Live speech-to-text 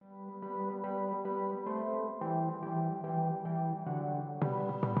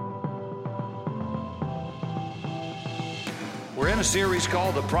a series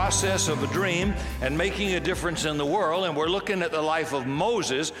called The Process of a Dream and Making a Difference in the World, and we're looking at the life of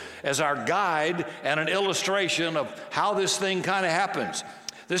Moses as our guide and an illustration of how this thing kind of happens.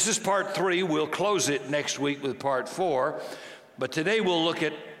 This is part 3. We'll close it next week with part 4. But today we'll look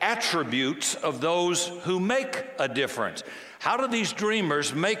at attributes of those who make a difference. How do these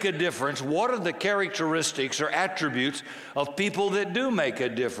dreamers make a difference? What are the characteristics or attributes of people that do make a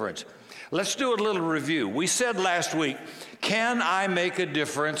difference? Let's do a little review. We said last week, can I make a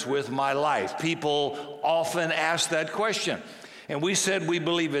difference with my life? People often ask that question. And we said we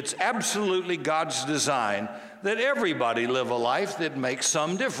believe it's absolutely God's design that everybody live a life that makes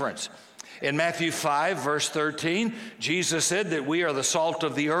some difference. In Matthew 5, verse 13, Jesus said that we are the salt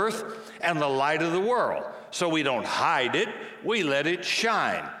of the earth and the light of the world. So we don't hide it, we let it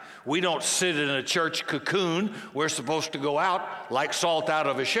shine. We don't sit in a church cocoon. We're supposed to go out like salt out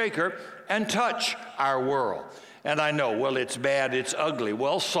of a shaker and touch our world. And I know, well, it's bad, it's ugly.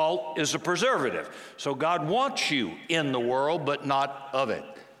 Well, salt is a preservative. So God wants you in the world, but not of it.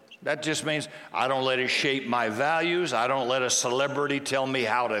 That just means I don't let it shape my values. I don't let a celebrity tell me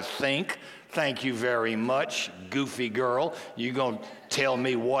how to think. Thank you very much, goofy girl. You gonna tell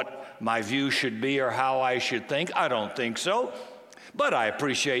me what my view should be or how I should think? I don't think so. But I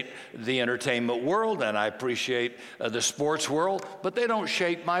appreciate the entertainment world and I appreciate the sports world, but they don't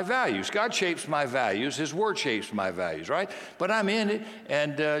shape my values. God shapes my values. His word shapes my values, right? But I'm in it,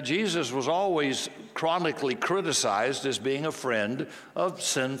 and Jesus was always chronically criticized as being a friend of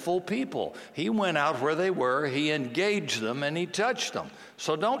sinful people. He went out where they were, he engaged them, and he touched them.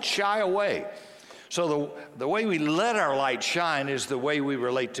 So don't shy away. So the way we let our light shine is the way we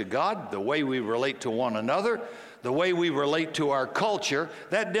relate to God, the way we relate to one another, the way we relate to our culture.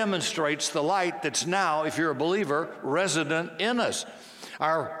 That demonstrates the light that's now, if you're a believer, resident in us.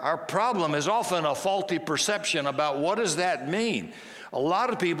 Our problem is often a faulty perception about what does that mean. A lot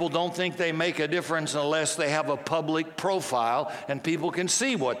of people don't think they make a difference unless they have a public profile and people can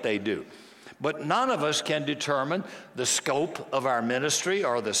see what they do. But none of us can determine the scope of our ministry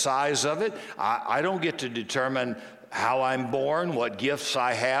or the size of it. I don't get to determine how I'm born, what gifts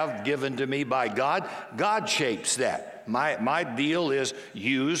I have given to me by God. God shapes that. My deal is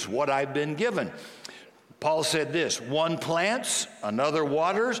use what I've been given. Paul said this, one plants, another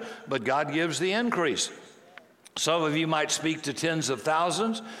waters, but God gives the increase. Some of you might speak to tens of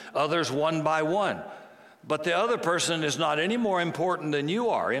thousands, others one by one. But the other person is not any more important than you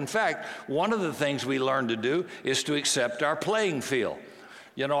are. In fact, one of the things we learn to do is to accept our playing field.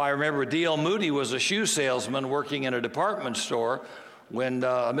 You know, I remember D.L. Moody was a shoe salesman working in a department store when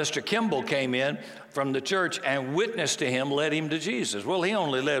Mr. Kimball came in from the church and witnessed to him, led him to Jesus. Well, he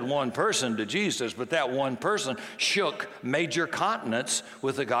only led one person to Jesus, but that one person shook major continents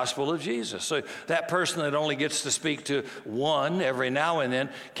with the gospel of Jesus. So that person that only gets to speak to one every now and then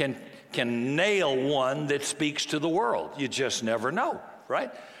can nail one that speaks to the world. You just never know, right?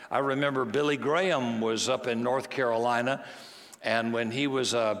 I remember Billy Graham was up in North Carolina, and when he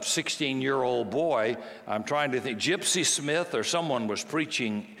was a 16-year-old boy, I'm trying to think, Gypsy Smith or someone was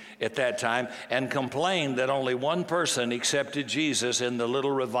preaching at that time and complained that only one person accepted Jesus in the little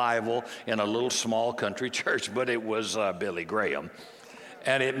revival in a little small country church, but it was Billy Graham.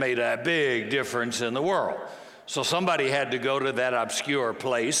 And it made a big difference in the world. So somebody had to go to that obscure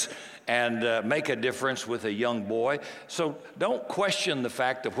place and make a difference with a young boy. So don't question the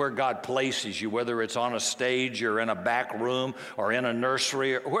fact of where God places you, whether it's on a stage or in a back room or in a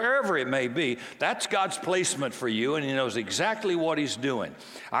nursery or wherever it may be. That's God's placement for you, and he knows exactly what he's doing.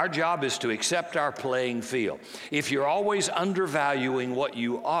 Our job is to accept our playing field. If you're always undervaluing what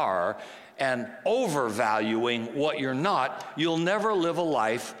you are and overvaluing what you're not, you'll never live a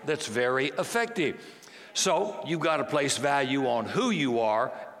life that's very effective. So you've got to place value on who you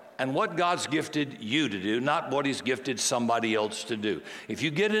are and what God's gifted you to do, not what he's gifted somebody else to do. If you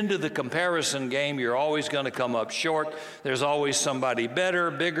get into the comparison game, you're always going to come up short. There's always somebody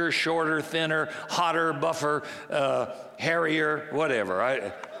better, bigger, shorter, thinner, hotter, buffer, hairier,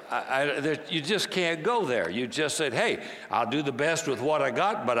 whatever. You just can't go there. You just said, hey, I'll do the best with what I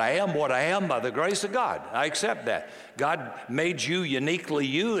got, but I am what I am by the grace of God. I accept that. God made you uniquely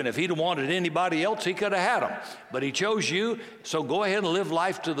you, and if he'd wanted anybody else, he could have had them. But he chose you, so go ahead and live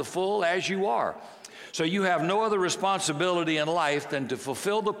life to the full as you are. So you have no other responsibility in life than to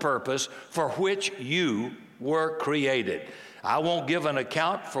fulfill the purpose for which you were created. I won't give an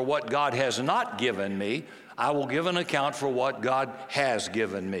account for what God has not given me. I will give an account for what God has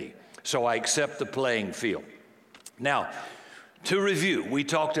given me. So I accept the playing field. Now, to review, we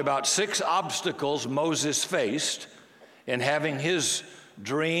talked about 6 obstacles Moses faced in having his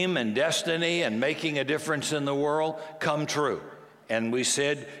dream and destiny and making a difference in the world come true. And we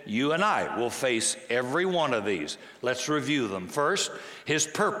said you and I will face every one of these. Let's review them. First, his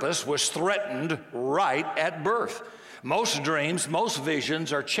purpose was threatened right at birth. Most dreams, most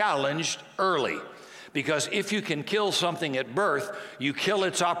visions are challenged early, because if you can kill something at birth, you kill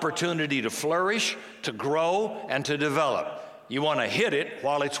its opportunity to flourish, to grow, and to develop. You want to hit it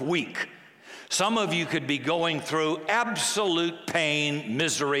while it's weak. Some of you could be going through absolute pain,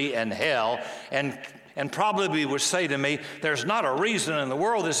 misery, and hell, and probably would say to me, there's not a reason in the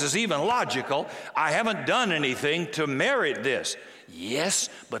world this is even logical. I haven't done anything to merit this. Yes,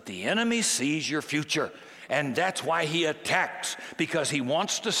 but the enemy sees your future. And that's why he attacks, because he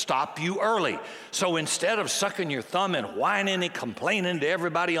wants to stop you early. So instead of sucking your thumb and whining and complaining to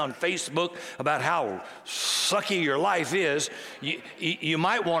everybody on Facebook about how sucky your life is, you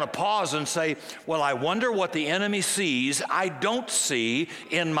might want to pause and say, well, I wonder what the enemy sees I don't see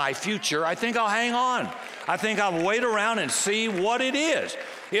in my future. I think I'll hang on. I think I'll wait around and see what it is.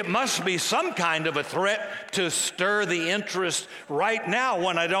 It must be some kind of a threat to stir the interest right now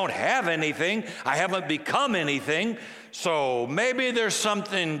when I don't have anything. I haven't become anything. So maybe there's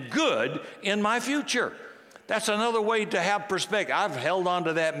something good in my future. That's another way to have perspective. I've held on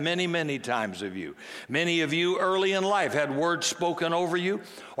to that many, many times of you. Many of you early in life had words spoken over you,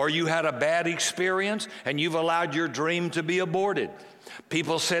 or you had a bad experience and you've allowed your dream to be aborted.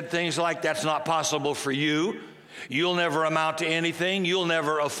 People said things like, that's not possible for you. You'll never amount to anything. You'll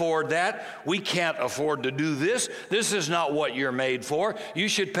never afford that. We can't afford to do this. This is not what you're made for. You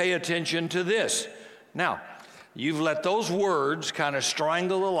should pay attention to this. Now, you've let those words kind of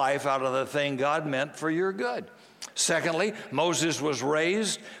strangle the life out of the thing God meant for your good. Secondly, Moses was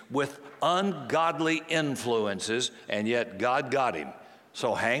raised with ungodly influences, and yet God got him.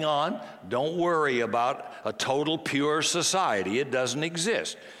 So hang on. Don't worry about a total pure society. It doesn't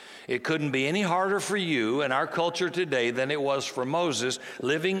exist. It couldn't be any harder for you in our culture today than it was for Moses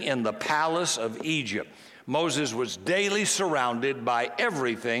living in the palace of Egypt. Moses was daily surrounded by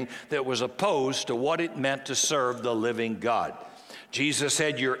everything that was opposed to what it meant to serve the living God. Jesus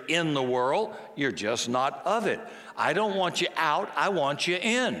said, you're in the world, you're just not of it. I don't want you out, I want you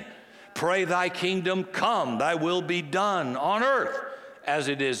in. Pray thy kingdom come, thy will be done on earth as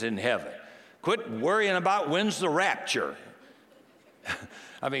it is in heaven. Quit worrying about when's the rapture.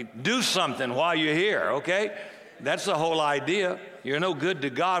 I mean, do something while you're here, okay? That's the whole idea. You're no good to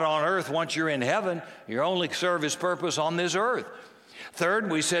God on earth once you're in heaven. You only serve his purpose on this earth.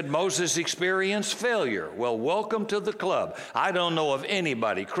 Third, we said Moses experienced failure. Well, welcome to the club. I don't know of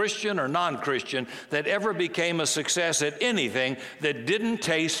anybody, Christian or non-Christian, that ever became a success at anything that didn't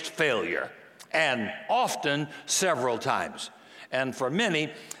taste failure, and often several times. And for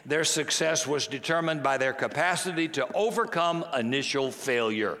many, their success was determined by their capacity to overcome initial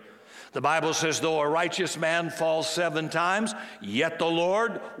failure. The Bible says, though a righteous man falls 7 times, yet the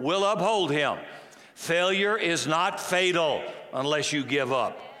Lord will uphold him. Failure is not fatal unless you give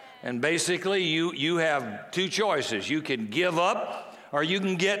up. And basically, you have 2 choices. You can give up or you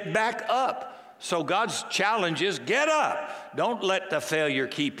can get back up. So God's challenge is get up. Don't let the failure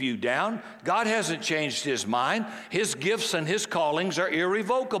keep you down. God hasn't changed his mind. His gifts and his callings are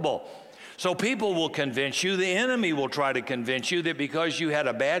irrevocable. So people will convince you, the enemy will try to convince you that because you had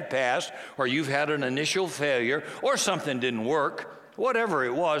a bad past or you've had an initial failure or something didn't work, whatever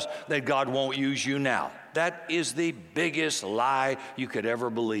it was, that God won't use you now. That is the biggest lie you could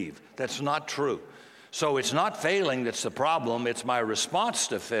ever believe. That's not true. So it's not failing that's the problem. It's my response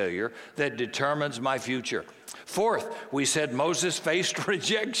to failure that determines my future. Fourth, we said Moses faced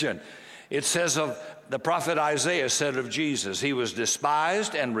rejection. It says of the prophet Isaiah said of Jesus, he was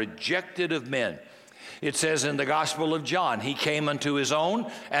despised and rejected of men. It says in the Gospel of John, he came unto his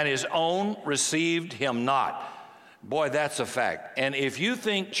own, and his own received him not. Boy, that's a fact. And if you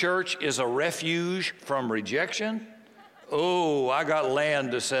think church is a refuge from rejection, oh, I got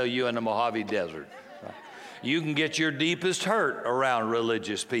land to sell you in the Mojave Desert. You can get your deepest hurt around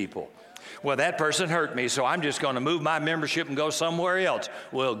religious people. Well, that person hurt me, so I'm just going to move my membership and go somewhere else.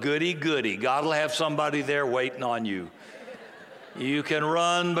 Well, goody, goody. God will have somebody there waiting on you. You can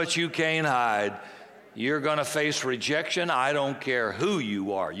run, but you can't hide. You're going to face rejection. I don't care who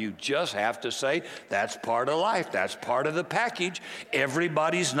you are. You just have to say, that's part of life. That's part of the package.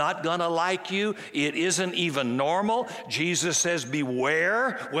 Everybody's not going to like you. It isn't even normal. Jesus says,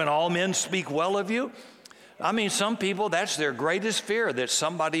 beware when all men speak well of you. I mean, some people, that's their greatest fear, that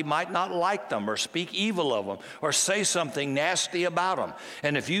somebody might not like them or speak evil of them or say something nasty about them.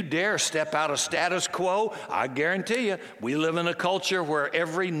 And if you dare step out of status quo, I guarantee you, we live in a culture where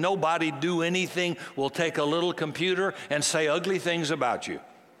every nobody do anything will take a little computer and say ugly things about you.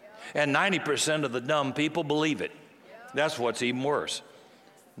 And 90% of the dumb people believe it. That's what's even worse.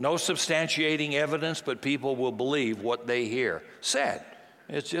 No substantiating evidence, but people will believe what they hear. Sad.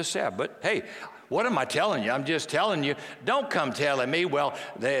 It's just sad. But hey, what am I telling you? I'm just telling you, don't come telling me, well,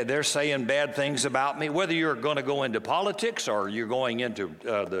 they're saying bad things about me. Whether you're going to go into politics or you're going into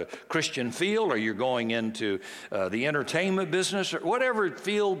the Christian field or you're going into the entertainment business or whatever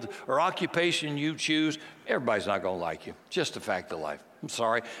field or occupation you choose, everybody's not going to like you. Just a fact of life. I'm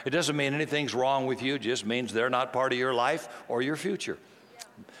sorry. It doesn't mean anything's wrong with you. It just means they're not part of your life or your future.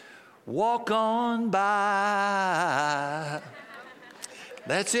 Walk on by.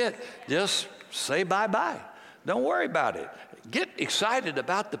 That's it. Just say bye-bye. Don't worry about it. Get excited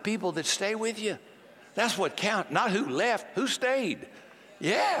about the people that stay with you. That's what counts. Not who left, who stayed.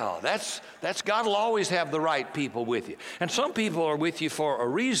 Yeah, that's God will always have the right people with you. And some people are with you for a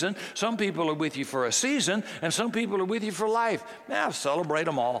reason. Some people are with you for a season. And some people are with you for life. Now, celebrate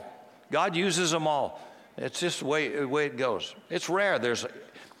them all. God uses them all. It's just the way it goes. It's rare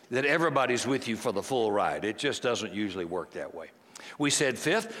that everybody's with you for the full ride. It just doesn't usually work that way. We said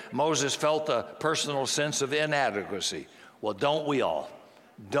fifth, Moses felt a personal sense of inadequacy. Well, don't we all?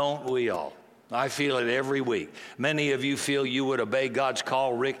 Don't we all? I feel it every week. Many of you feel you would obey God's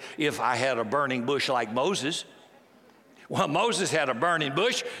call, Rick, if I had a burning bush like Moses. Well, Moses had a burning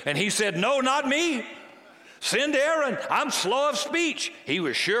bush, and he said, no, not me. Send Aaron. I'm slow of speech. He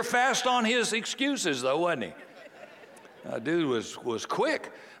was sure fast on his excuses, though, wasn't he? Dude was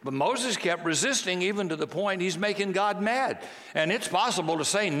quick. But Moses kept resisting even to the point he's making God mad. And it's possible to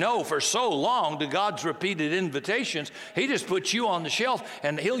say no for so long to God's repeated invitations. He just puts you on the shelf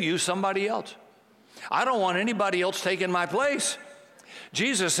and he'll use somebody else. I don't want anybody else taking my place.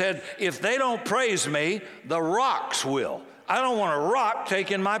 Jesus said, if they don't praise me, the rocks will. I don't want a rock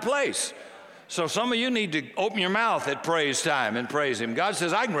taking my place. So some of you need to open your mouth at praise time and praise him. God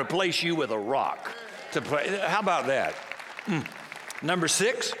says, I can replace you with a rock to pray. How about that? Number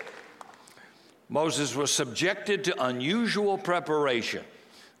 6, Moses was subjected to unusual preparation.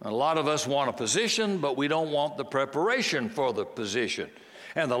 A lot of us want a position, but we don't want the preparation for the position.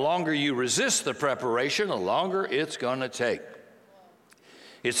 And the longer you resist the preparation, the longer it's going to take.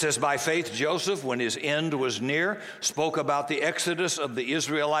 It says, by faith, Joseph, when his end was near, spoke about the exodus of the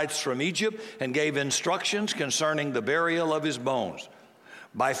Israelites from Egypt and gave instructions concerning the burial of his bones.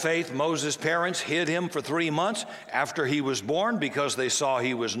 By faith, Moses' parents hid him for 3 months after he was born because they saw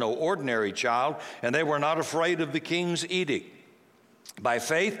he was no ordinary child, and they were not afraid of the king's edict. By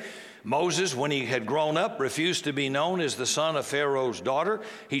faith, Moses, when he had grown up, refused to be known as the son of Pharaoh's daughter.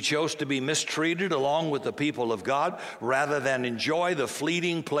 He chose to be mistreated along with the people of God rather than enjoy the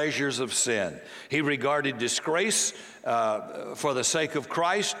fleeting pleasures of sin. He regarded disgrace for the sake of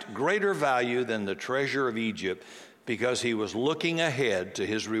Christ greater value than the treasure of Egypt, because he was looking ahead to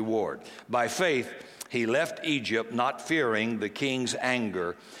his reward. By faith, he left Egypt, not fearing the king's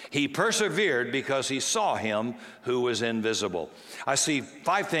anger. He persevered because he saw him who was invisible. I see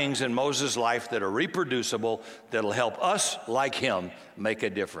 5 things in Moses' life that are reproducible that'll help us, like him, make a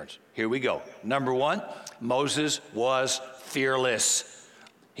difference. Here we go. Number 1, Moses was fearless.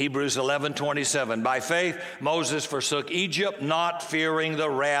 Hebrews 11:27. By faith, Moses forsook Egypt, not fearing the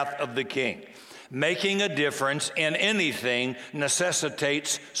wrath of the king. Making a difference in anything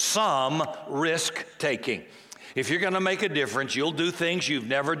necessitates some risk taking. If you're going to make a difference, you'll do things you've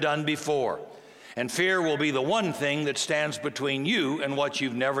never done before. And fear will be the one thing that stands between you and what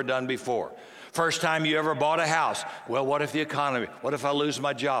you've never done before. First time you ever bought a house. Well, what if the economy? What if I lose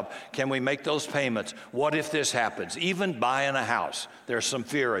my job? Can we make those payments? What if this happens? Even buying a house, there's some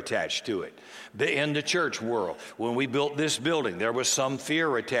fear attached to it. In the church world, when we built this building, there was some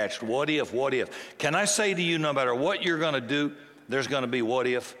fear attached. What if? What if? Can I say to you, no matter what you're going to do, there's going to be what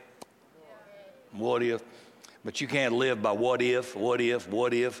if? What if? But you can't live by what if, what if,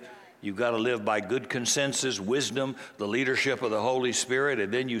 what if. You've got to live by good consensus, wisdom, the leadership of the Holy Spirit,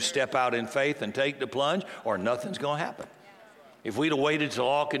 and then you step out in faith and take the plunge, or nothing's going to happen. If we'd have waited till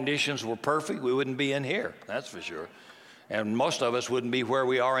all conditions were perfect, we wouldn't be in here, that's for sure. And most of us wouldn't be where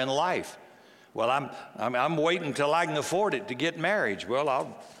we are in life. Well, I'm waiting till I can afford it to get married. Well,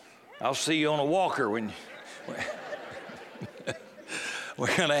 I'll see you on a walker when we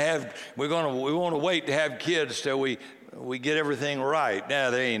want to wait to have kids till we get everything right. Now,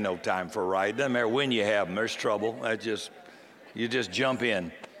 there ain't no time for right. Doesn't matter when you have them, there's trouble. You just jump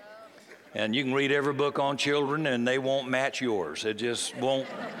in. And you can read every book on children and they won't match yours. It just won't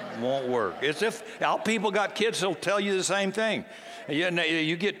work. It's if all people got kids, they'll tell you the same thing.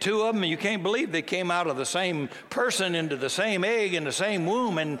 You get 2 of them and you can't believe they came out of the same person into the same egg in the same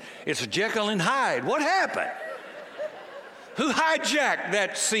womb, and it's Jekyll and Hyde. What happened? Who hijacked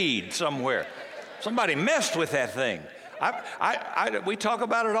that seed somewhere? Somebody messed with that thing. We talk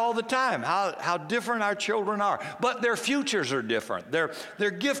about it all the time, how different our children are. But their futures are different.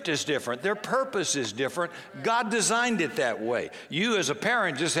 Their gift is different. Their purpose is different. God designed it that way. You as a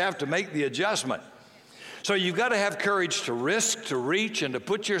parent just have to make the adjustment. So you've got to have courage to risk, to reach, and to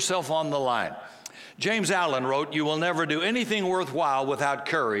put yourself on the line. James Allen wrote, "You will never do anything worthwhile without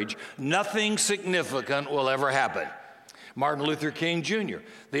courage. Nothing significant will ever happen." Martin Luther King Jr.,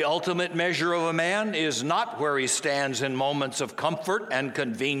 "The ultimate measure of a man is not where he stands in moments of comfort and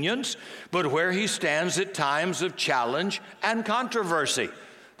convenience, but where he stands at times of challenge and controversy."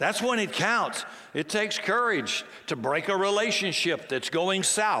 That's when it counts. It takes courage to break a relationship that's going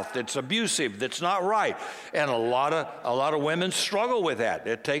south, that's abusive, that's not right. And a lot of women struggle with that.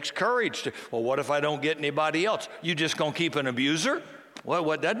 It takes courage to, well, what if I don't get anybody else? You just gonna keep an abuser? Well,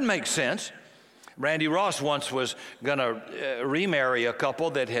 what doesn't make sense. Randy Ross once was gonna remarry a couple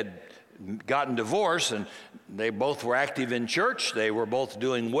that had gotten divorced, and they both were active in church. They were both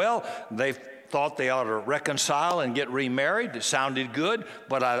doing well. They thought they ought to reconcile and get remarried. It sounded good,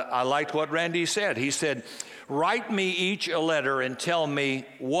 but I liked what Randy said. He said, "Write me each a letter and tell me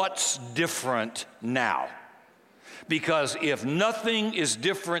what's different now. Because if nothing is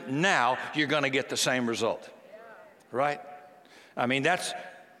different now, you're going to get the same result." Right? I mean, that's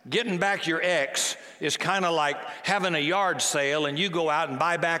getting back your ex is kind of like having a yard sale and you go out and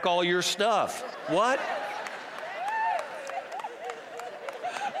buy back all your stuff. What?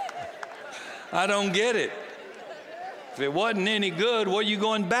 I don't get it. If it wasn't any good, what are you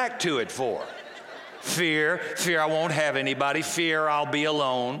going back to it for? Fear I won't have anybody. Fear I'll be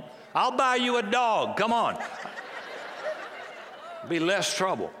alone. I'll buy you a dog. Come on. Be less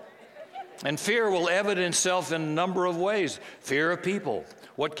trouble. And fear will evidence itself in a number of ways. Fear of people.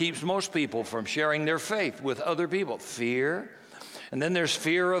 What keeps most people from sharing their faith with other people? Fear. And then there's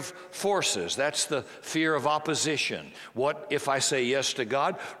fear of forces. That's the fear of opposition. What if I say yes to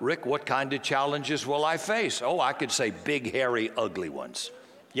God? Rick, what kind of challenges will I face? Oh, I could say big, hairy, ugly ones.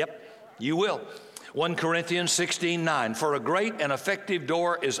 Yep, you will. 1 Corinthians 16:9, "For a great and effective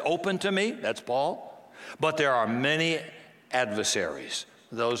door is open to me," that's Paul, "but there are many adversaries,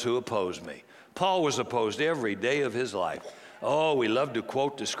 those who oppose me." Paul was opposed every day of his life. Oh, we love to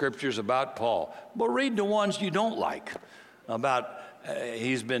quote the scriptures about Paul. But read the ones you don't like. About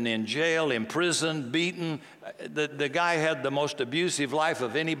he's been in jail, imprisoned, beaten. The guy had the most abusive life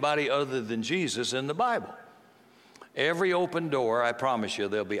of anybody other than Jesus in the Bible. Every open door, I promise you,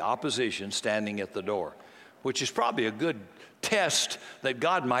 there'll be opposition standing at the door, which is probably a good test that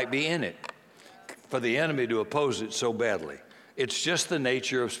God might be in it for the enemy to oppose it so badly. It's just the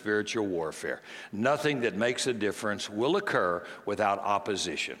nature of spiritual warfare. Nothing that makes a difference will occur without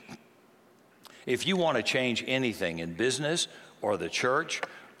opposition. If you want to change anything in business or the church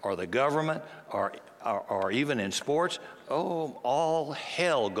or the government or even in sports, all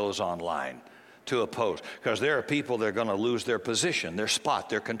hell goes online to oppose. Because there are people that are going to lose their position, their spot,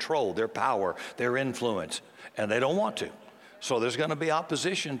 their control, their power, their influence, and they don't want to. So there's going to be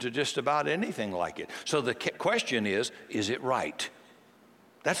opposition to just about anything like it. So the question is it right?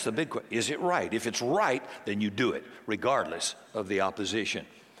 That's the big question. Is it right? If it's right, then you do it, regardless of the opposition.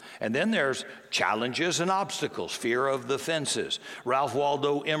 And then there's challenges and obstacles, fear of the fences. Ralph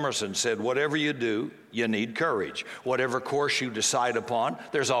Waldo Emerson said, "Whatever you do, you need courage. Whatever course you decide upon,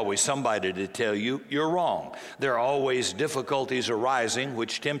 there's always somebody to tell you you're wrong. There are always difficulties arising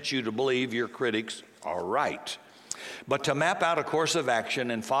which tempt you to believe your critics are right. But to map out a course of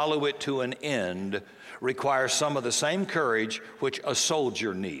action and follow it to an end requires some of the same courage which a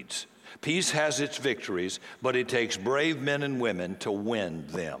soldier needs. Peace has its victories, but it takes brave men and women to win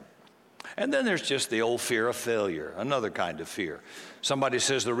them." And then there's just the old fear of failure, another kind of fear. Somebody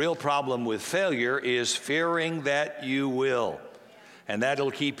says the real problem with failure is fearing that you will. And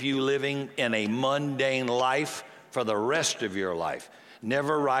that'll keep you living in a mundane life for the rest of your life,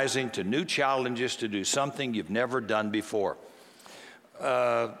 never rising to new challenges to do something you've never done before.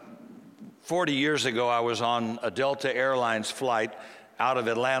 40 years ago, I was on a Delta Airlines flight out of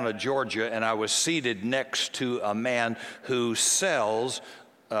Atlanta, Georgia, and I was seated next to a man who sells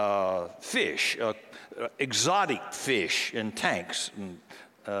fish, exotic fish in tanks,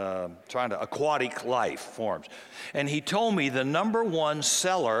 aquatic life forms. And he told me the number one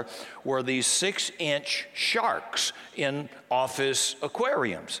seller were these 6-inch sharks in office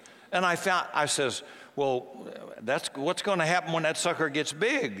aquariums. And I says, "Well, that's what's going to happen when that sucker gets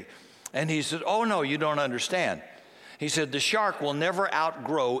big?" And he said, "Oh no, you don't understand." He said, "The shark will never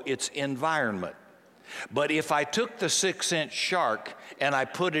outgrow its environment. But if I took the 6-inch shark and I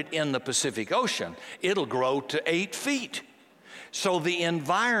put it in the Pacific Ocean, it'll grow to 8 feet. So the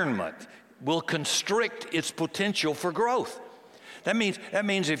environment will constrict its potential for growth. That means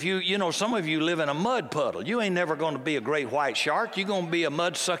if some of you live in a mud puddle, you ain't never going to be a great white shark. You're going to be a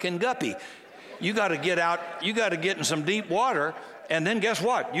mud-sucking guppy. You got to get out, you got to get in some deep water, and then guess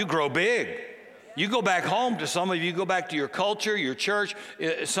what? You grow big. You go back home to some of you, go back to your culture, your church.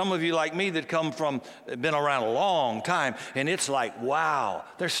 Some of you like me that been around a long time, and it's like, wow,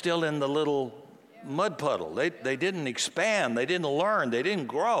 they're still in the little mud puddle. They didn't expand. They didn't learn. They didn't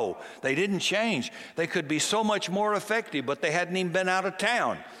grow. They didn't change. They could be so much more effective, but they hadn't even been out of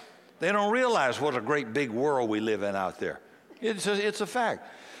town. They don't realize what a great big world we live in out there. It's a fact.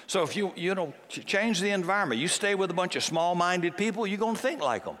 So if you change the environment, you stay with a bunch of small-minded people, you're going to think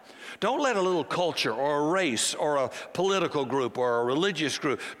like them. Don't let a little culture or a race or a political group or a religious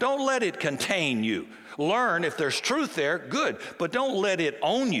group, don't let it contain you. Learn if there's truth there, good, but don't let it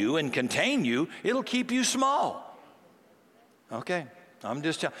own you and contain you. It'll keep you small. Okay, I'm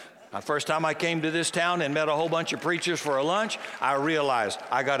just telling. The first time I came to this town and met a whole bunch of preachers for a lunch, I realized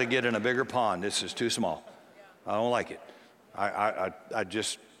I got to get in a bigger pond. This is too small. I don't like it. I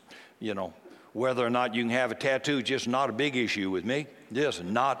just, whether or not you can have a tattoo, just not a big issue with me. Just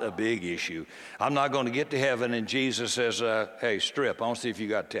not a big issue. I'm not going to get to heaven and Jesus says, hey, strip. I want to see if you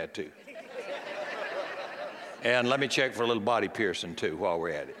got a tattoo. And let me check for a little body piercing too while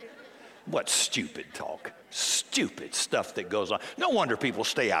we're at it. What stupid talk. Stupid stuff that goes on. No wonder people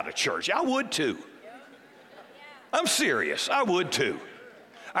stay out of church. I would too. I'm serious. I would too.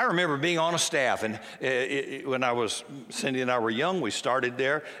 I remember being on a staff, and when Cindy and I were young, we started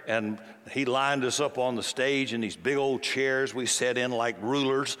there, and he lined us up on the stage in these big old chairs we sat in like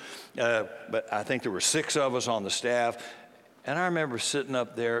rulers, but I think there were 6 of us on the staff, and I remember sitting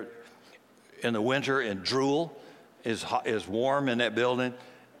up there in the winter and drool is warm in that building.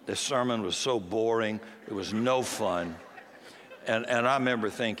 The sermon was so boring. It was no fun. And I remember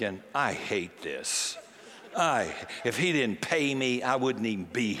thinking, I hate this. If he didn't pay me, I wouldn't even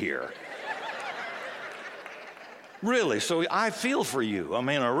be here. Really, so I feel for you. I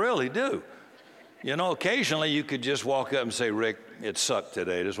mean, I really do. Occasionally you could just walk up and say, Rick, it sucked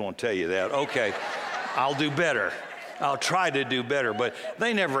today. I just want to tell you that. Okay, I'll do better. I'll try to do better, but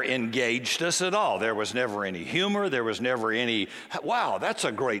they never engaged us at all. There was never any humor. There was never any, wow, that's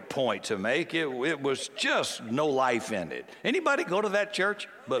a great point to make. It was just no life in it. Anybody go to that church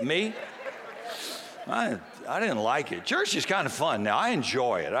but me? I didn't like it. Church is kind of fun now. I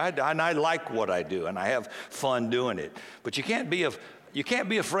enjoy it. I like what I do, and I have fun doing it. But you can't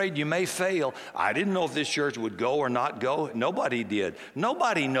be afraid you may fail. I didn't know if this church would go or not go. Nobody did.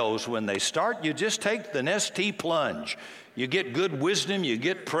 Nobody knows when they start. You just take the Nestea plunge. You get good wisdom, you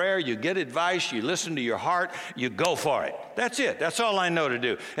get prayer, you get advice, you listen to your heart, you go for it. That's it. That's all I know to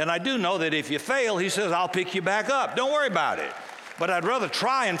do. And I do know that if you fail, he says, I'll pick you back up. Don't worry about it. But I'd rather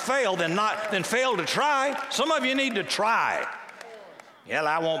try and fail than fail to try. Some of you need to try. Yeah,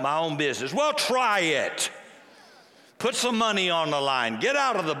 I want my own business. Well, try it. Put some money on the line. Get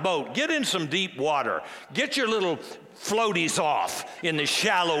out of the boat. Get in some deep water. Get your little floaties off in the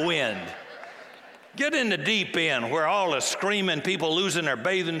shallow end. Get in the deep end where all the screaming people losing their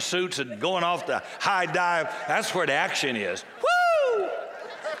bathing suits and going off the high dive. That's where the action is. Woo!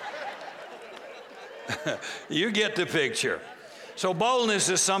 You get the picture. So boldness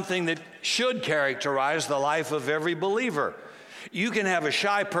is something that should characterize the life of every believer. You can have a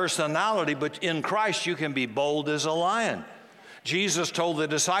shy personality, but in Christ you can be bold as a lion. Jesus told the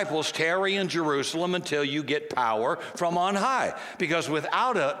disciples, tarry in Jerusalem until you get power from on high, because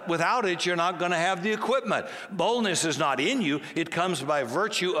without it, you're not going to have the equipment. Boldness is not in you. It comes by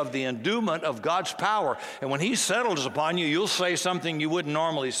virtue of the endowment of God's power. And when he settles upon you, you'll say something you wouldn't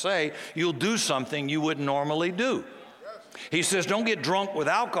normally say. You'll do something you wouldn't normally do. He says, don't get drunk with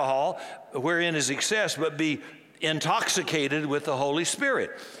alcohol, wherein is excess, but be intoxicated with the Holy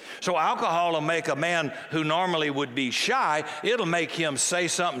Spirit. So alcohol will make a man who normally would be shy, it'll make him say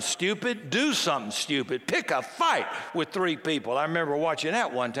something stupid, do something stupid, pick a fight with 3 people. I remember watching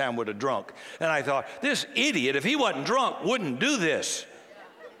that one time with a drunk, and I thought, this idiot, if he wasn't drunk, wouldn't do this.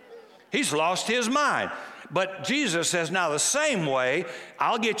 He's lost his mind. But Jesus says, now the same way,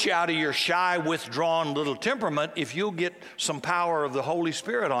 I'll get you out of your shy, withdrawn little temperament if you'll get some power of the Holy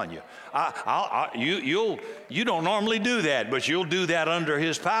Spirit on you. You don't normally do that, but you'll do that under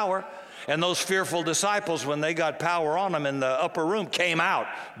his power. And those fearful disciples, when they got power on them in the upper room, came out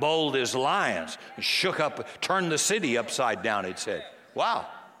bold as lions, and shook up, turned the city upside down, it said. Wow,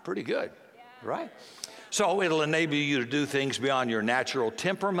 pretty good, right? So it'll enable you to do things beyond your natural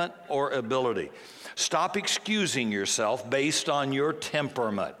temperament or ability. Stop excusing yourself based on your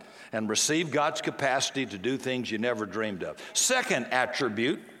temperament and receive God's capacity to do things you never dreamed of. Second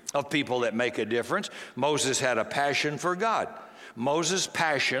attribute of people that make a difference. Moses had a passion for God. Moses'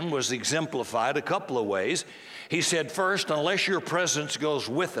 passion was exemplified a couple of ways. He said, first, unless your presence goes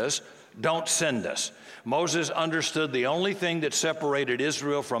with us, don't send us. Moses understood the only thing that separated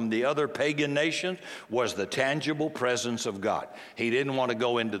Israel from the other pagan nations was the tangible presence of God. He didn't want to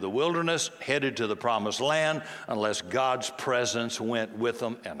go into the wilderness, headed to the promised land, unless God's presence went with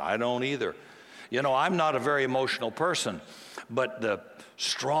them, and I don't either. You know, I'm not a very emotional person, but the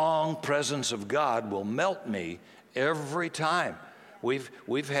strong presence of God will melt me every time.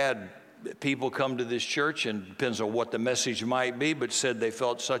 We've had people come to this church, and depends on what the message might be, but said they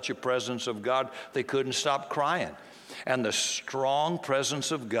felt such a presence of God they couldn't stop crying. And the strong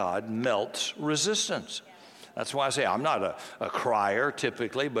presence of God melts resistance. That's why I say I'm not a crier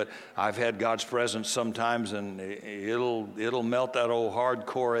typically, but I've had God's presence sometimes, and it'll melt that old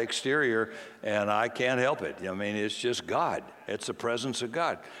hardcore exterior, and I can't help it. I mean, it's just God. It's the presence of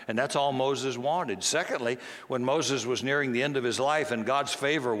God. And that's all Moses wanted. Secondly, when Moses was nearing the end of his life and God's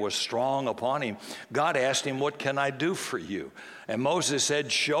favor was strong upon him, God asked him, "What can I do for you?" And Moses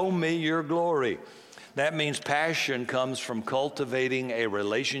said, "Show me your glory." That means passion comes from cultivating a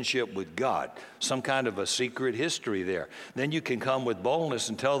relationship with God, some kind of a secret history there. Then you can come with boldness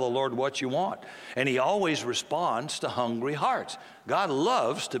and tell the Lord what you want. And he always responds to hungry hearts. God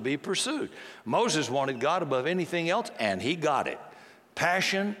loves to be pursued. Moses wanted God above anything else, and he got it.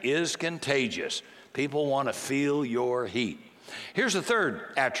 Passion is contagious. People want to feel your heat. Here's the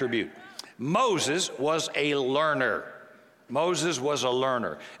third attribute. Moses was a learner. Moses was a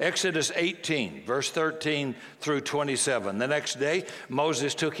learner. Exodus 18, verse 13 through 27. The next day,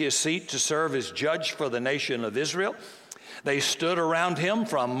 Moses took his seat to serve as judge for the nation of Israel. They stood around him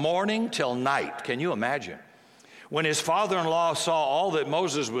from morning till night. Can you imagine? When his father-in-law saw all that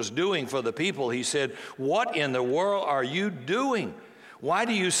Moses was doing for the people, he said, "What in the world are you doing? Why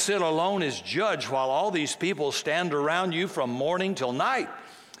do you sit alone as judge while all these people stand around you from morning till night?"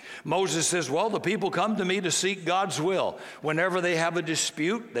 Moses says, "Well, the people come to me to seek God's will. Whenever they have a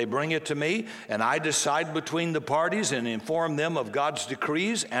dispute, they bring it to me, and I decide between the parties and inform them of God's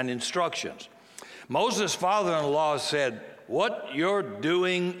decrees and instructions." Moses' father-in-law said, "What you're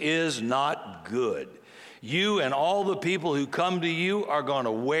doing is not good. You and all the people who come to you are going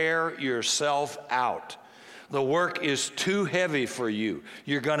to wear yourself out. The work is too heavy for you.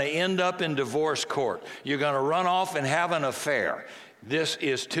 You're going to end up in divorce court. You're going to run off and have an affair. This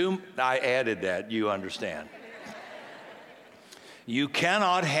is too," I added that, you understand. "You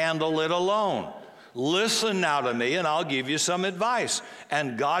cannot handle it alone. Listen now to me, and I'll give you some advice.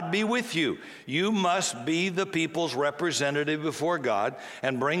 And God be with you. You must be the people's representative before God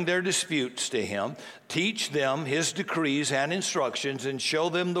and bring their disputes to him. Teach them his decrees and instructions and show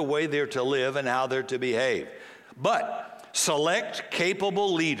them the way they're to live and how they're to behave. But select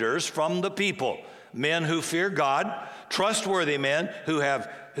capable leaders from the people, men who fear God, trustworthy men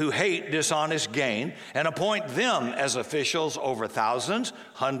who hate dishonest gain, and appoint them as officials over thousands,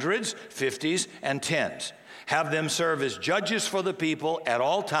 hundreds, fifties, and tens. Have them serve as judges for the people at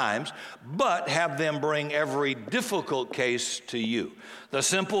all times, but have them bring every difficult case to you. The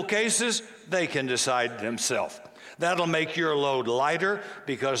simple cases, they can decide themselves. That'll make your load lighter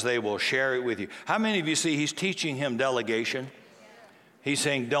because they will share it with you." How many of you see he's teaching him delegation? He's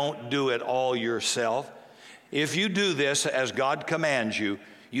saying, don't do it all yourself. If you do this as God commands you,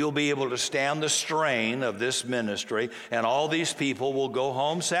 you'll be able to stand the strain of this ministry, and all these people will go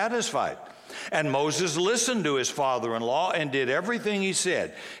home satisfied. And Moses listened to his father-in-law and did everything he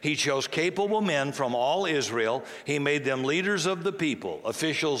said. He chose capable men from all Israel. He made them leaders of the people,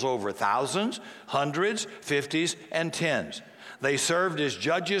 officials over thousands, hundreds, fifties, and tens. They served as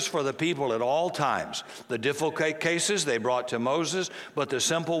judges for the people at all times. The difficult cases they brought to Moses, but the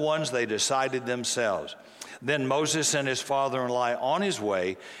simple ones they decided themselves. Then Moses sent his father-in-law on his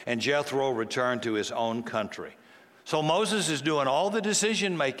way, and Jethro returned to his own country. So Moses is doing all the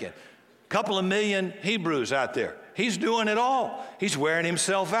decision-making. Couple of million Hebrews out there. He's doing it all. He's wearing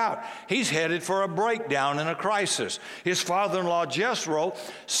himself out. He's headed for a breakdown and a crisis. His father-in-law Jethro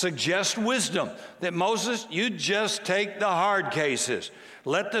suggests wisdom, that Moses, you just take the hard cases.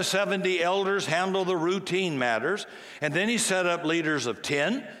 Let the 70 elders handle the routine matters. And then he set up leaders of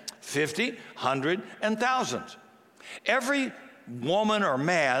 10, 50, 100, and thousands. Every woman or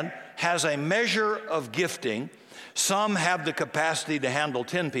man has a measure of gifting. Some have the capacity to handle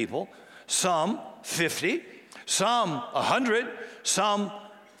 10 people, some 50, some 100, some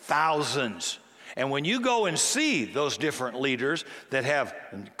thousands. And when you go and see those different leaders that have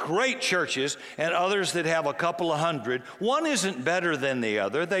great churches and others that have a couple of hundred, one isn't better than the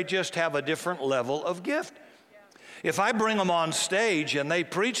other. They just have a different level of gift. If I bring them on stage and they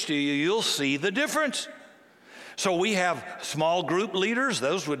preach to you, you'll see the difference. So we have small group leaders.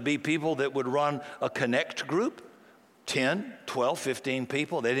 Those would be people that would run a connect group, 10, 12, 15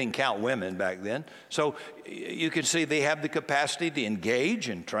 people. They didn't count women back then. So you can see they have the capacity to engage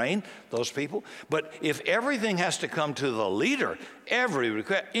and train those people. But if everything has to come to the leader, every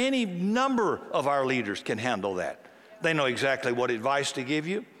request, any number of our leaders can handle that. They know exactly what advice to give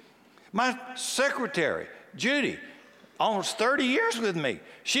you. My secretary, Judy, almost 30 years with me.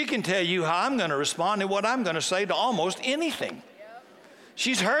 She can tell you how I'm going to respond and what I'm going to say to almost anything.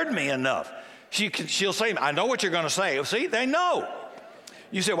 She's heard me enough. She'll say, I know what you're going to say. See, they know.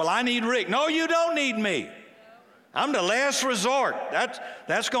 You say, well, I need Rick. No, you don't need me. I'm the last resort.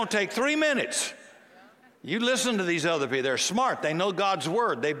 That's going to take 3 minutes. You listen to these other people. They're smart. They know God's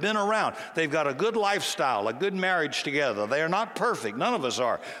word. They've been around. They've got a good lifestyle, a good marriage together. They are not perfect. None of us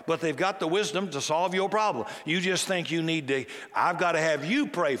are. But they've got the wisdom to solve your problem. You just think you need to, I've got to have you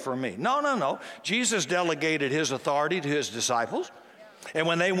pray for me. No. Jesus delegated his authority to his disciples. And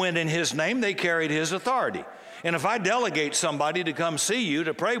when they went in his name, they carried his authority. And if I delegate somebody to come see you,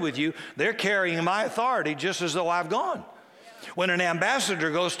 to pray with you, they're carrying my authority just as though I've gone. When an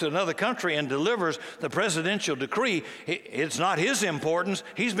ambassador goes to another country and delivers the presidential decree, it's not his importance.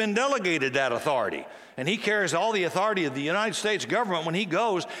 He's been delegated that authority. And he carries all the authority of the United States government when he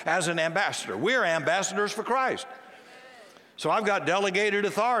goes as an ambassador. We're ambassadors for Christ. So I've got delegated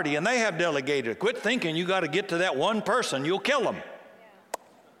authority, and they have delegated. Quit thinking you got to get to that one person. You'll kill them.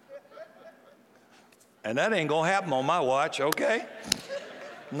 And that ain't going to happen on my watch, okay?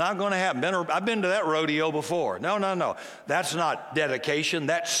 Not going to happen. I've been to that rodeo before. No. That's not dedication.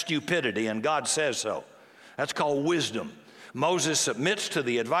 That's stupidity, and God says so. That's called wisdom. Moses submits to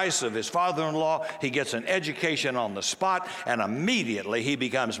the advice of his father-in-law. He gets an education on the spot, and immediately he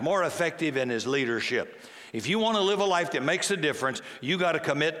becomes more effective in his leadership. If you want to live a life that makes a difference, you got to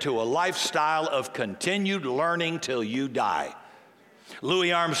commit to a lifestyle of continued learning till you die.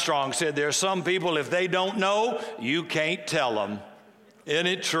 Louis Armstrong said, there are some people, if they don't know, you can't tell them. Isn't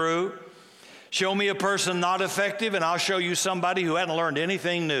it true? Show me a person not effective, and I'll show you somebody who hadn't learned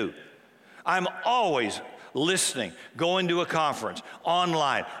anything new. I'm always listening, going to a conference,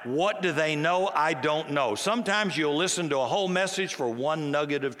 online. What do they know? I don't know. Sometimes you'll listen to a whole message for one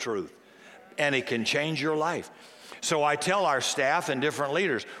nugget of truth, and it can change your life. So I tell our staff and different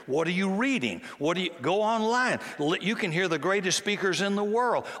leaders, what are you reading? Go online. You can hear the greatest speakers in the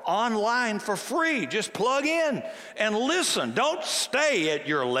world online for free. Just plug in and listen. Don't stay at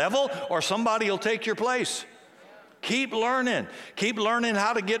your level or somebody will take your place. Keep learning. Keep learning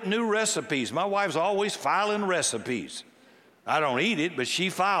how to get new recipes. My wife's always filing recipes. I don't eat it, but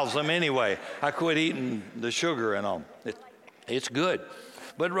she files them anyway. I quit eating the sugar and all. It's good.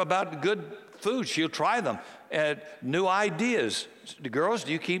 But about good food, she'll try them. New ideas. Girls,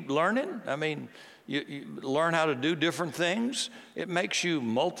 do you keep learning? I mean, you learn how to do different things. It makes you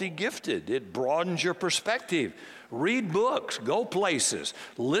multi-gifted. It broadens your perspective. Read books. Go places.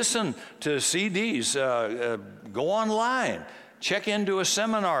 Listen to CDs. Go online. Check into a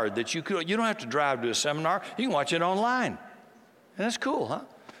seminar that you don't have to drive to a seminar. You can watch it online. And that's cool, huh?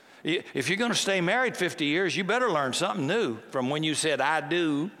 If you're going to stay married 50 years, you better learn something new from when you said, I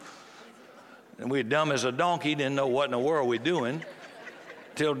do. And we're dumb as a donkey, didn't know what in the world we're doing.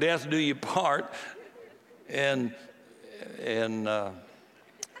 Till death do you part. And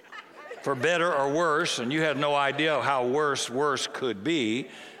for better or worse, and you had no idea how worse could be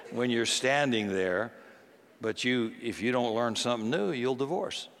when you're standing there. But if you don't learn something new, you'll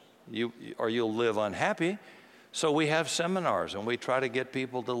divorce. Or you'll live unhappy. So we have seminars, and we try to get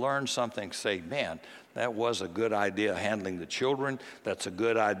people to learn something. Say, man, that was a good idea handling the children. That's a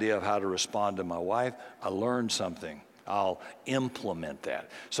good idea of how to respond to my wife. I learned something. I'll implement that.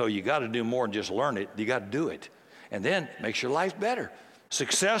 So you got to do more than just learn it. You got to do it. And then it makes your life better.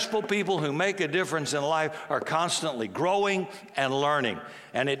 Successful people who make a difference in life are constantly growing and learning.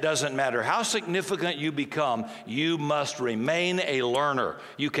 And it doesn't matter how significant you become, you must remain a learner.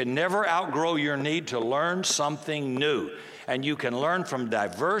 You can never outgrow your need to learn something new. And you can learn from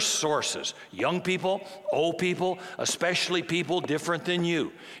diverse sources. Young people, old people, especially people different than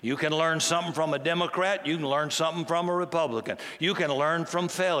you. You can learn something from a Democrat. You can learn something from a Republican. You can learn from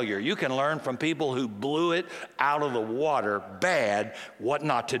failure. You can learn from people who blew it out of the water bad, what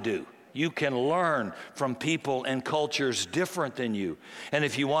not to do. You can learn from people and cultures different than you. And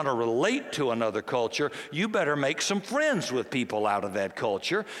if you want to relate to another culture, you better make some friends with people out of that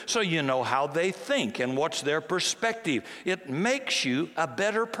culture so you know how they think and what's their perspective. It makes you a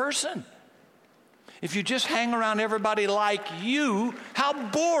better person. If you just hang around everybody like you, how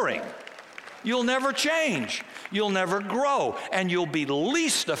boring. you'll never change, you'll never grow, and you'll be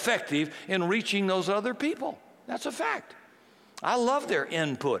least effective in reaching those other people. That's a fact. I love their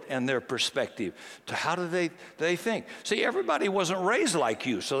input and their perspective to how do they think. See, everybody wasn't raised like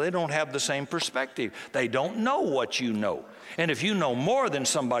you, so they don't have the same perspective. They don't know what you know. And if you know more than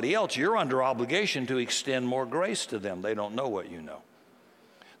somebody else, you're under obligation to extend more grace to them. They don't know what you know.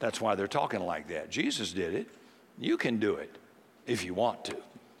 That's why they're talking like that. Jesus did it. You can do it if you want to.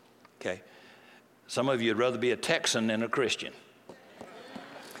 Okay? Some of you would rather be a Texan than a Christian.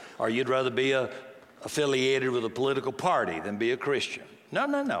 Or you'd rather be affiliated with a political party than be a Christian. No.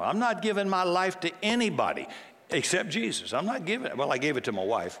 I'm not giving my life to anybody except Jesus. I'm not giving it. Well, I gave it to my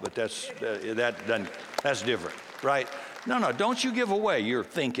wife, but that's different, right? No. Don't you give away your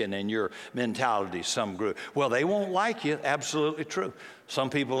thinking and your mentality to some group. Well, they won't like you. Absolutely true. Some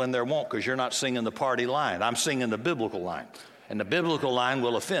people in there won't because you're not singing the party line. I'm singing the biblical line. And the biblical line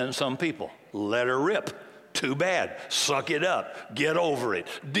will offend some people. Let her rip. Too bad. Suck it up. Get over it.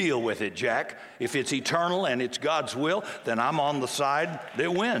 Deal with it, Jack. If it's eternal and it's God's will, then I'm on the side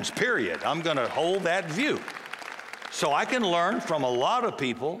that wins, period. I'm going to hold that view. So I can learn from a lot of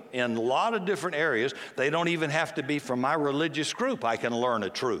people in a lot of different areas. They don't even have to be from my religious group. I can learn a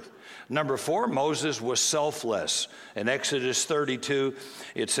truth. Number 4, Moses was selfless. In Exodus 32,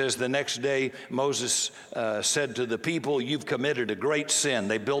 it says, the next day Moses said to the people, you've committed a great sin.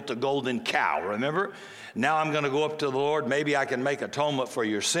 They built a golden cow, remember? Now I'm going to go up to the Lord. Maybe I can make atonement for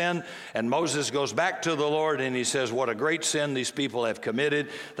your sin. And Moses goes back to the Lord and he says, what a great sin these people have committed.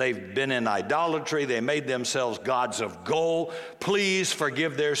 They've been in idolatry. They made themselves gods of gold. Please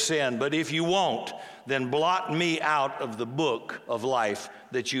forgive their sin. But if you won't, then blot me out of the book of life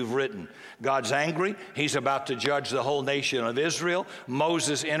that you've written. God's angry. He's about to judge the whole nation of Israel.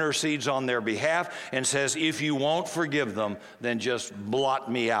 Moses intercedes on their behalf and says, if you won't forgive them, then just blot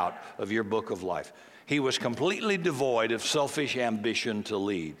me out of your book of life. He was completely devoid of selfish ambition to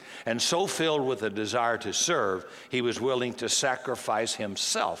lead, and so filled with a desire to serve, he was willing to sacrifice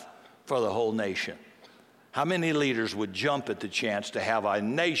himself for the whole nation. How many leaders would jump at the chance to have a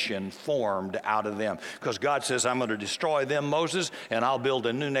nation formed out of them? Because God says, I'm going to destroy them, Moses, and I'll build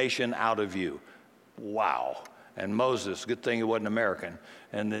a new nation out of you. Wow. And Moses, good thing he wasn't American,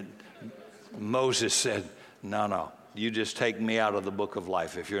 and then Moses said, no. You just take me out of the book of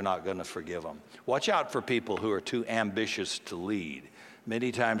life if you're not going to forgive them. Watch out for people who are too ambitious to lead.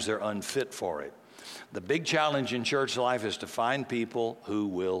 Many times they're unfit for it. The big challenge in church life is to find people who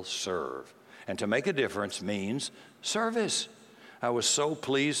will serve. And to make a difference means service. I was so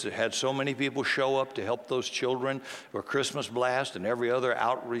pleased that had so many people show up to help those children for Christmas Blast and every other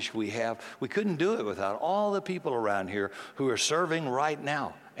outreach we have. We couldn't do it without all the people around here who are serving right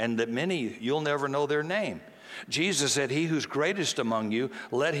now, and that many, you'll never know their name. Jesus said, he who's greatest among you,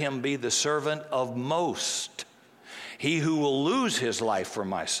 let him be the servant of most. He who will lose his life for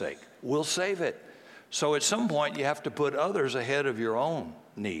my sake will save it. So at some point, you have to put others ahead of your own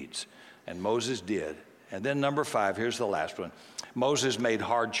needs. And Moses did. And then number 5, here's the last one. Moses made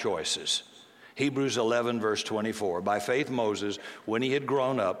hard choices. Hebrews 11, verse 24. By faith, Moses, when he had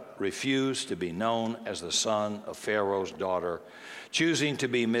grown up, refused to be known as the son of Pharaoh's daughter, choosing to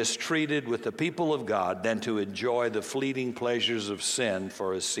be mistreated with the people of God than to enjoy the fleeting pleasures of sin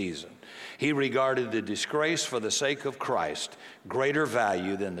for a season. He regarded the disgrace for the sake of Christ greater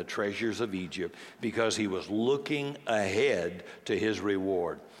value than the treasures of Egypt, because he was looking ahead to his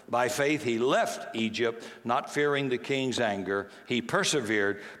reward. By faith, he left Egypt, not fearing the king's anger. He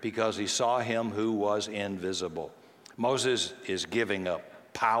persevered because he saw him who was invisible. Moses is giving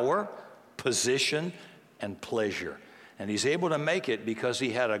up power, position, and pleasure. And he's able to make it because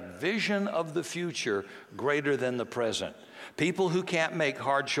he had a vision of the future greater than the present. People who can't make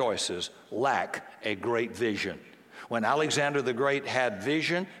hard choices lack a great vision. When Alexander the Great had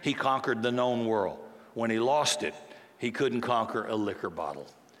vision, he conquered the known world. When he lost it, he couldn't conquer a liquor bottle.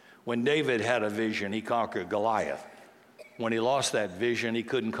 When David had a vision, he conquered Goliath. When he lost that vision, he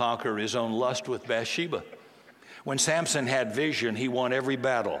couldn't conquer his own lust with Bathsheba. When Samson had vision, he won every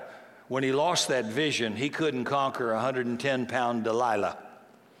battle. When he lost that vision, he couldn't conquer 110-pound Delilah.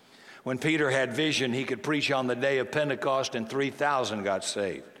 When Peter had vision, he could preach on the day of Pentecost and 3,000 got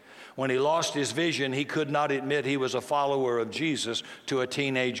saved. When he lost his vision, he could not admit he was a follower of Jesus to a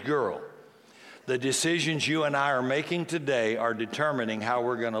teenage girl. The decisions you and I are making today are determining how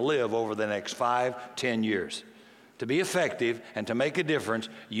we're going to live over the next 5, 10 years. To be effective and to make a difference,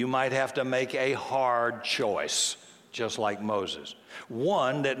 you might have to make a hard choice, just like Moses.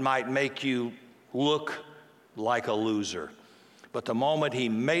 One that might make you look like a loser. But the moment he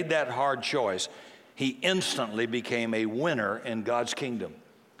made that hard choice, he instantly became a winner in God's kingdom.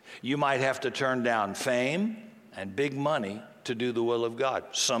 You might have to turn down fame and big money to do the will of God.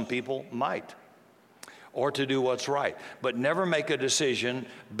 Some people might. Or to do what's right. But never make a decision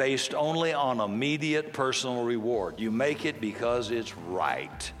based only on immediate personal reward. You make it because it's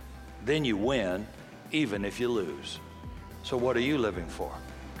right. Then you win, even if you lose. So what are you living for?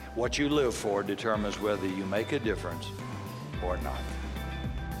 What you live for determines whether you make a difference or not.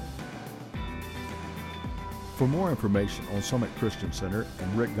 For more information on Summit Christian Center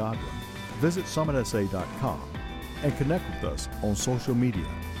and Rick Godwin, visit summitsa.com and connect with us on social media